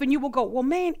yourself and you will go, well,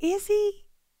 man, is he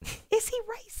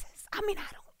racist? I mean, I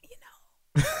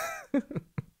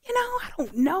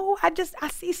don't know. I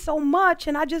see so much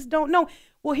and I just don't know.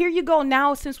 Well, here you go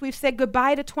now, since we've said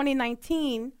goodbye to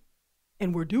 2019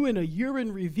 and we're doing a year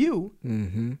in review,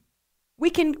 we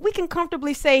can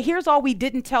comfortably say, here's all we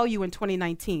didn't tell you in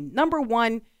 2019. Number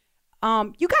one,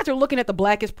 you guys are looking at the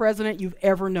blackest president you've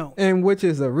ever known. And which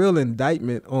is a real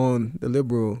indictment on the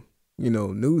liberal,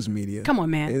 news media. Come on,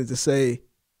 man. And to say,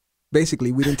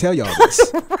 basically, we didn't tell y'all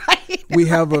this. Right. We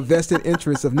have a vested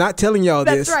interest of not telling y'all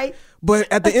this. That's right. But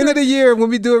at the end of the year, when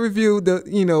we do a review,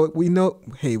 we know,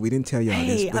 hey, we didn't tell y'all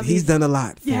this, but he's done a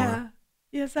lot for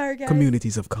sorry, guys.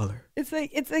 communities of color. It's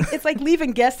like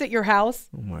leaving guests at your house.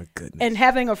 Oh my goodness. And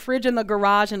having a fridge in the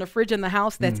garage and a fridge in the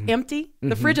house that's empty.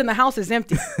 The fridge in the house is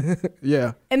empty.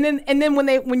 Yeah. And then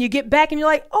when you get back and you're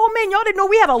like, oh man, y'all didn't know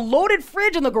we had a loaded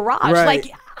fridge in the garage. Right.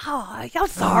 Like, I'm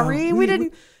sorry, we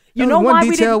didn't. You know why one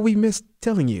detail we missed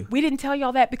telling you. We didn't tell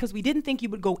y'all that because we didn't think you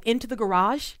would go into the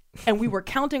garage, and we were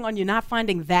counting on you not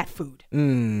finding that food.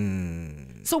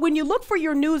 So when you look for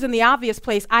your news in the obvious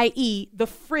place, i.e. the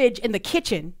fridge in the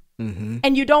kitchen,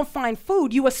 and you don't find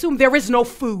food, you assume there is no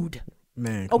food.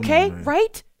 Man, okay, on, man.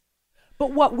 Right?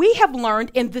 But what we have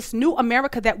learned in this new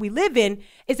America that we live in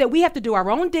is that we have to do our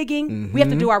own digging. We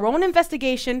have to do our own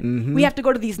investigation. We have to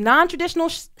go to these non-traditional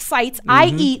sites,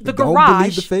 i.e. the garage. Don't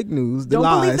believe the fake news, the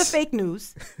lies. Don't believe the fake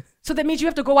news. So that means you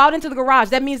have to go out into the garage.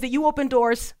 That means that you open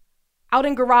doors out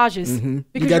in garages. You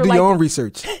got to do your own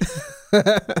research.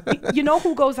 You know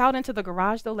who goes out into the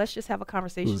garage, though? Let's just have a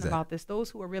conversation about this.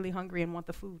 Those who are really hungry and want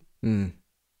the food.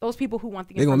 Those people who want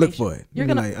the information. They're going to look for it. You're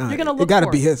going to look for it. It got to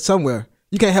be here somewhere.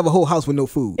 You can't have a whole house with no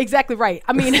food. Exactly right.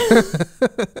 I mean,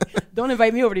 don't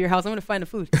invite me over to your house. I'm going to find the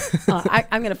food.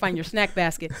 I'm going to find your snack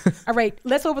basket. All right.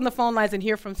 Let's open the phone lines and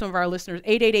hear from some of our listeners.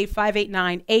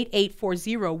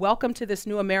 888-589-8840. Welcome to this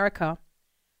new America.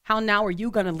 How now are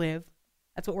you going to live?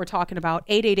 That's what we're talking about.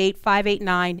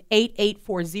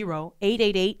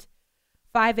 888-589-8840.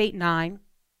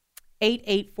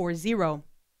 888-589-8840.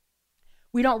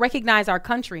 We don't recognize our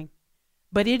country,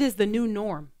 but it is the new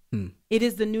norm. It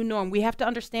is the new norm. We have to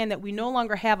understand that we no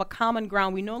longer have a common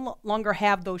ground. We no longer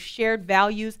have those shared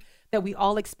values that we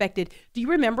all expected. Do you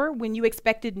remember when you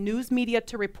expected news media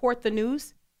to report the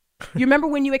news? You remember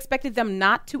when you expected them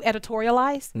not to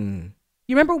editorialize? You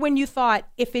remember when you thought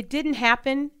if it didn't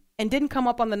happen and didn't come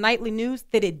up on the nightly news,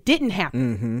 that it didn't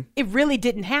happen? It really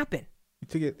didn't happen.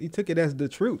 You took it as the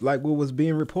truth, like what was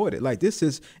being reported. Like this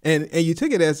is, and you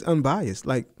took it as unbiased.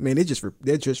 Like, man,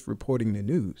 they're just reporting the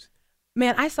news.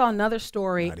 Man, I saw another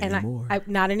story,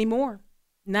 not anymore.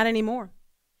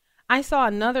 I saw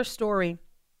another story,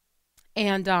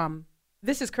 and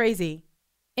this is crazy.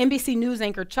 NBC News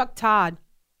anchor Chuck Todd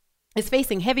is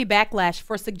facing heavy backlash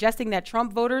for suggesting that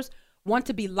Trump voters want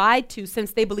to be lied to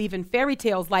since they believe in fairy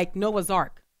tales like Noah's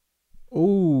Ark.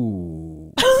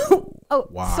 Ooh.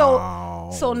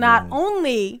 Wow. So not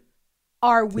only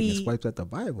are we at the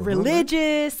Bible,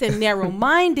 religious and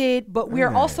narrow-minded, but we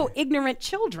are also ignorant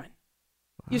children.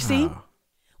 You see?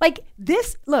 Like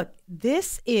this, look,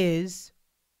 this is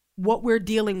what we're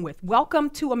dealing with. Welcome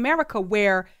to America,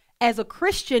 where as a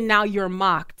Christian now you're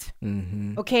mocked.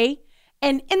 Okay?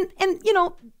 And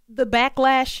the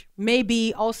backlash may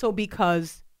be also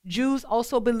because Jews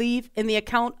also believe in the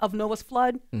account of Noah's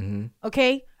flood.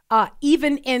 Okay?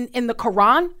 Even in the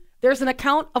Quran, there's an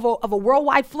account of a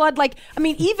worldwide flood. Like, I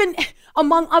mean, even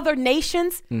among other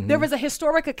nations, there was a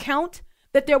historic account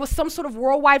that there was some sort of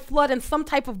worldwide flood and some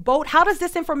type of boat. How does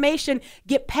this information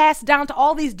get passed down to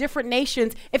all these different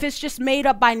nations if it's just made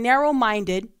up by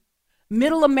narrow-minded,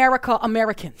 middle America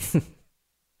Americans?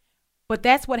 But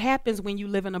that's what happens when you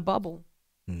live in a bubble.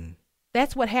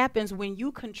 That's what happens when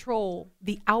you control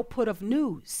the output of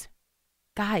news.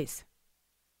 Guys,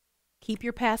 keep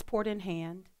your passport in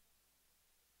hand.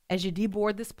 as you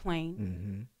deboard this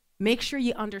plane, make sure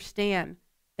you understand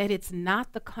that it's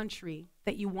not the country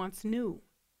that you once knew.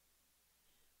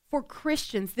 For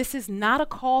Christians, this is not a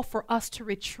call for us to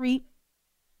retreat,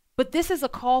 but this is a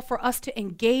call for us to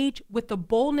engage with the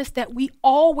boldness that we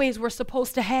always were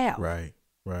supposed to have. Right.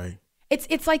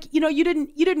 It's like, you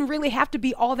didn't really have to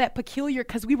be all that peculiar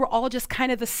because we were all just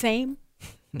kind of the same.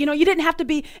 You didn't have to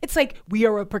be, it's like, we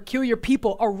are a peculiar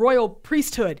people, a royal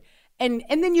priesthood. And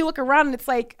then you look around and it's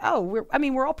like, oh,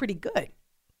 we're all pretty good.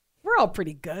 We're all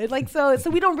pretty good. Like, so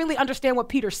we don't really understand what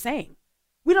Peter's saying.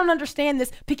 We don't understand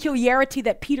this peculiarity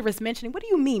that Peter is mentioning. What do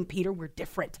you mean, Peter? We're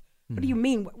different. What do you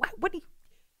mean? What do you,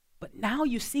 but now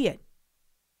you see it.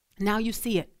 Now you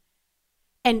see it.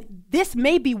 And this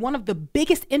may be one of the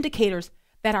biggest indicators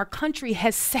that our country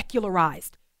has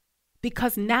secularized,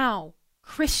 because now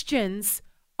Christians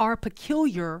are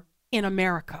peculiar in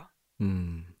America.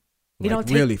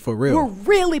 Really, for real. We're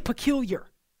really peculiar.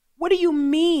 What do you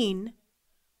mean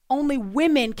only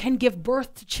women can give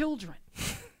birth to children?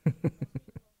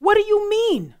 What do you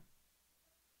mean?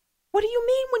 What do you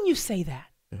mean when you say that?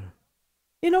 Yeah.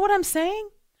 You know what I'm saying?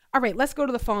 All right, let's go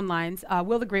to the phone lines.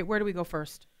 Will the Great, where do we go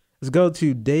first? Let's go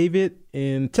to David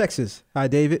in Texas. Hi,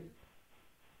 David.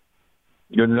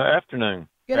 Good afternoon.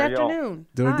 Good afternoon.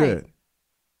 Doing Hi. good.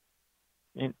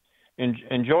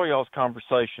 Enjoy y'all's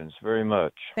conversations very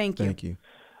much. Thank you. Thank you.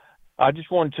 I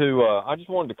just wanted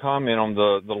to comment on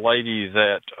the lady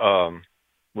that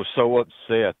was so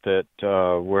upset that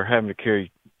we're having to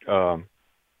carry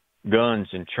guns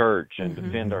in church and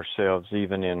defend ourselves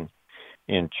even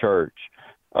in church.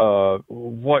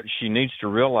 What she needs to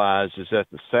realize is that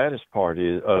the saddest part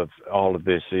of all of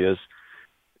this is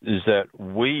that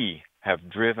we have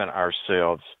driven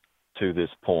ourselves to this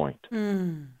point.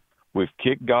 We've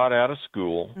kicked God out of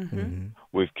school.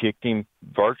 We've kicked him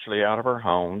virtually out of our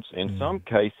homes. In some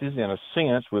cases, in a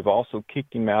sense, we've also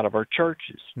kicked him out of our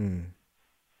churches.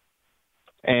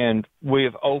 And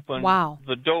we've opened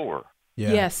the door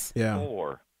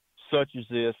for such as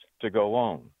this to go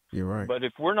on. You're right. But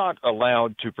if we're not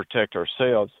allowed to protect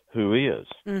ourselves, who is?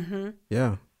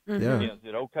 Yeah. Yeah. Is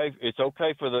it okay? It's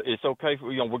okay for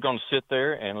we're going to sit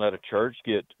there and let a church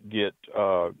get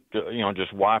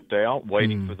just wiped out,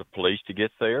 waiting for the police to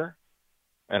get there.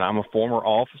 And I'm a former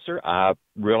officer. I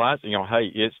realize,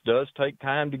 hey, it does take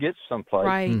time to get someplace.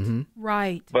 Right.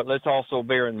 Right. But let's also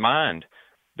bear in mind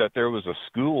that there was a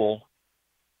school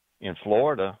in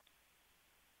Florida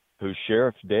whose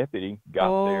sheriff's deputy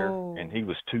got there, and he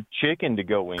was too chicken to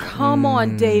go in. Come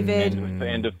on, David.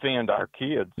 And defend our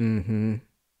kids.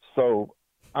 So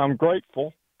I'm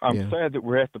grateful. I'm sad that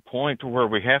we're at the point to where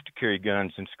we have to carry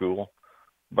guns in school,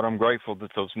 but I'm grateful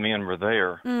that those men were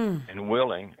there and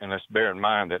willing. And let's bear in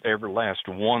mind that every last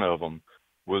one of them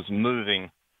was moving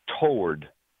toward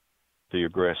the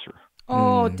aggressor.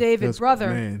 Oh, David,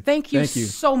 brother, thank you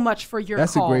so much for your call.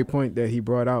 That's a great point that he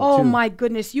brought out, Oh, too. my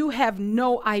goodness. You have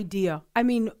no idea. I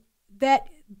mean,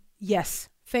 yes,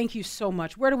 thank you so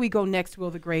much. Where do we go next, Will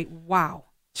the Great? Wow.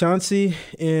 Chauncey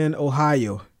in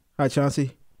Ohio. Hi,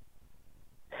 Chauncey.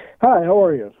 Hi, how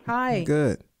are you? Hi.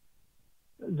 Good.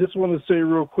 Just want to say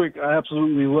real quick, I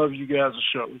absolutely love you guys'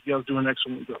 show. You guys do an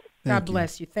excellent job. God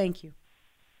bless you. Thank you.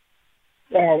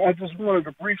 I just wanted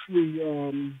to briefly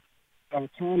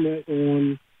comment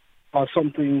on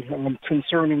something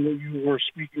concerning what you were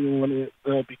speaking on at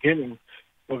the beginning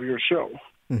of your show.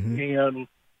 And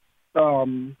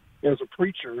as a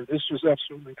preacher, this just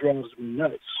absolutely drives me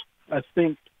nuts. I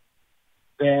think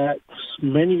that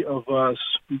many of us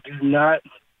do not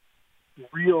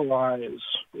realize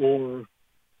or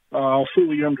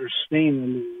fully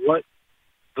understand what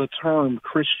the term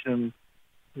Christian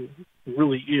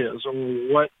really is, or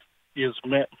what is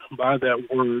meant by that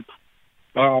word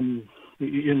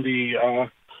in the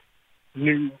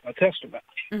New Testament.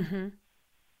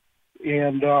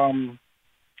 And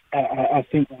I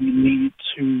think we need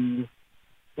to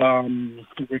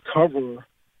recover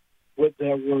what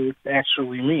that word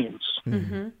actually means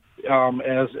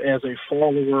as a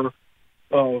follower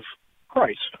of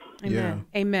Christ. Amen.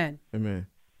 Amen. Amen.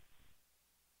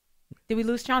 Did we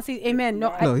lose Chauncey? Amen.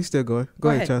 No, he's still going. Go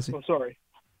ahead, Chauncey. I'm sorry.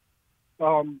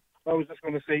 I was just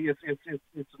going to say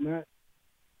it's not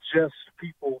just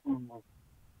people who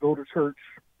go to church,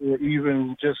 or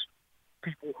even just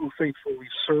people who faithfully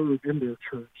serve in their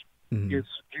church. It's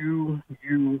do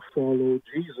you follow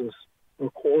Jesus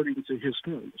according to his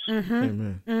terms.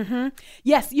 Amen.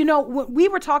 Yes, we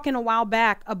were talking a while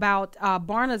back about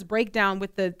Barna's breakdown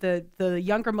with the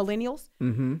younger millennials,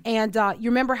 and you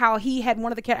remember how he had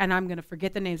one of the and I'm going to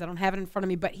forget the names. I don't have it in front of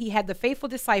me, but he had the faithful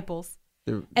disciples,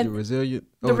 The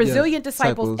resilient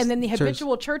disciples, and then the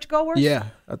habitual churchgoers. Yeah,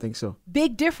 I think so.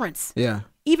 Big difference. Yeah.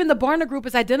 Even the Barna Group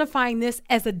is identifying this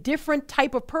as a different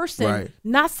type of person,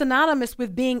 not synonymous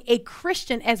with being a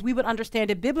Christian as we would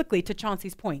understand it biblically, to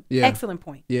Chauncey's point. Yeah. Excellent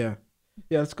point. Yeah.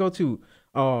 Yeah, let's go to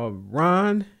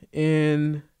Ron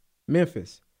in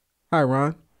Memphis. Hi,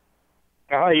 Ron.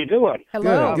 How you doing?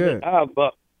 Hello. Good.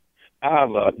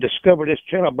 I've discovered this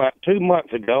channel about 2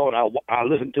 months ago, and I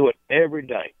listen to it every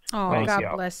day. Oh,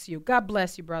 God bless you. God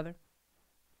bless you, brother.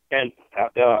 And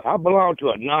I belong to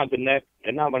a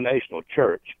non-denominational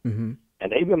church, and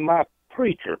even my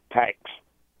preacher packs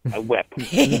a weapon.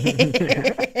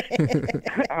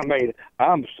 I mean,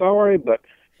 I'm sorry, but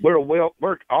we're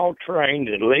all trained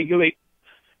and legally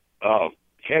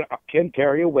can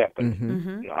carry a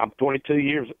weapon. I'm 22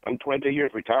 years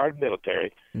retired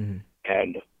military,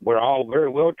 and we're all very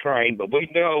well trained. But we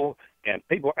know, and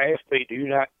people ask me, "Do you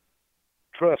not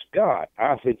trust God?"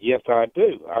 I said, "Yes, I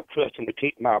do. I trust Him to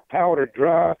keep my powder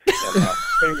dry and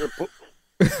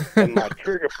my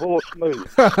trigger pull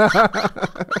smooth."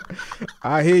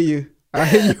 I hear you,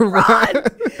 Ron.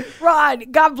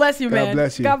 Ron, God bless you, man. God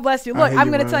bless you. God bless you. Look,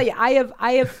 I'm going to tell you,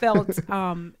 I have felt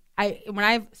when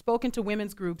I've spoken to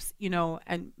women's groups,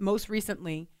 and most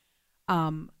recently, I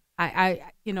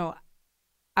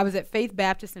was at Faith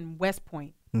Baptist in West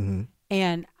Point,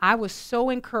 and I was so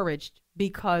encouraged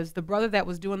because the brother that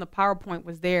was doing the PowerPoint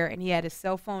was there, and he had his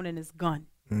cell phone and his gun.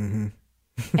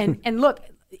 And look,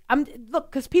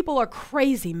 because people are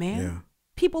crazy, man. Yeah.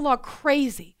 People are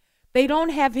crazy. They don't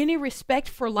have any respect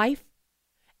for life,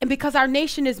 and because our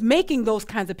nation is making those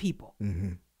kinds of people.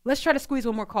 Let's try to squeeze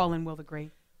one more call in, Will the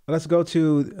Great. Let's go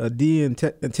to D in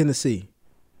Tennessee.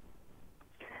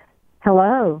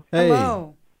 Hello. Hey.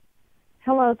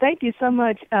 Hello. Thank you so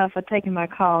much for taking my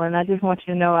call. And I just want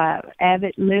you to know I'm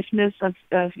avid listeners of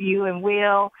you and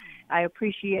Will. I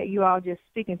appreciate you all just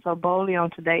speaking so boldly on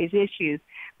today's issues.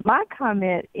 My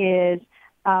comment is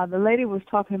the lady was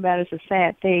talking about it's a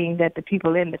sad thing that the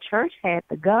people in the church had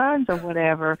the guns or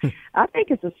whatever. I think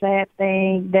it's a sad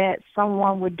thing that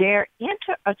someone would dare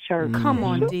enter a church. Come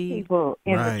on, D. People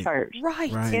in the church.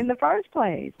 Right. In the first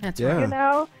place. That's right. You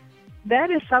know?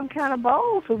 That is some kind of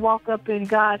bold to walk up in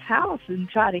God's house and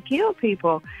try to kill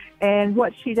people. And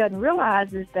what she doesn't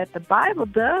realize is that the Bible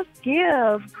does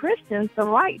give Christians the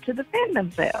right to defend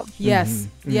themselves. Yes,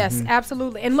 yes,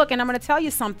 absolutely. And look, and I'm going to tell you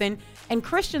something, and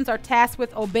Christians are tasked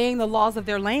with obeying the laws of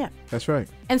their land. That's right.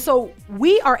 And so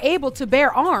we are able to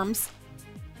bear arms,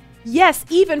 yes,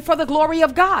 even for the glory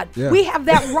of God. Yeah. We have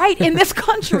that right in this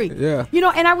country. Yeah.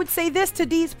 And I would say this to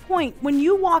Dee's point, when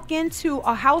you walk into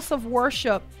a house of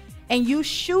worship and you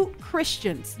shoot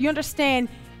Christians, you understand,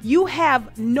 you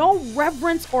have no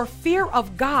reverence or fear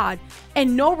of God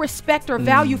and no respect or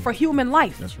value for human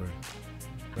life. That's right.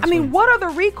 I mean, what other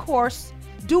recourse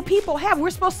do people have? We're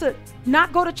supposed to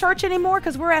not go to church anymore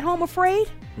because we're at home afraid?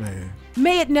 Man.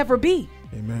 May it never be.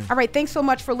 Amen. All right, thanks so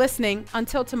much for listening.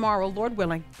 Until tomorrow, Lord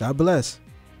willing. God bless.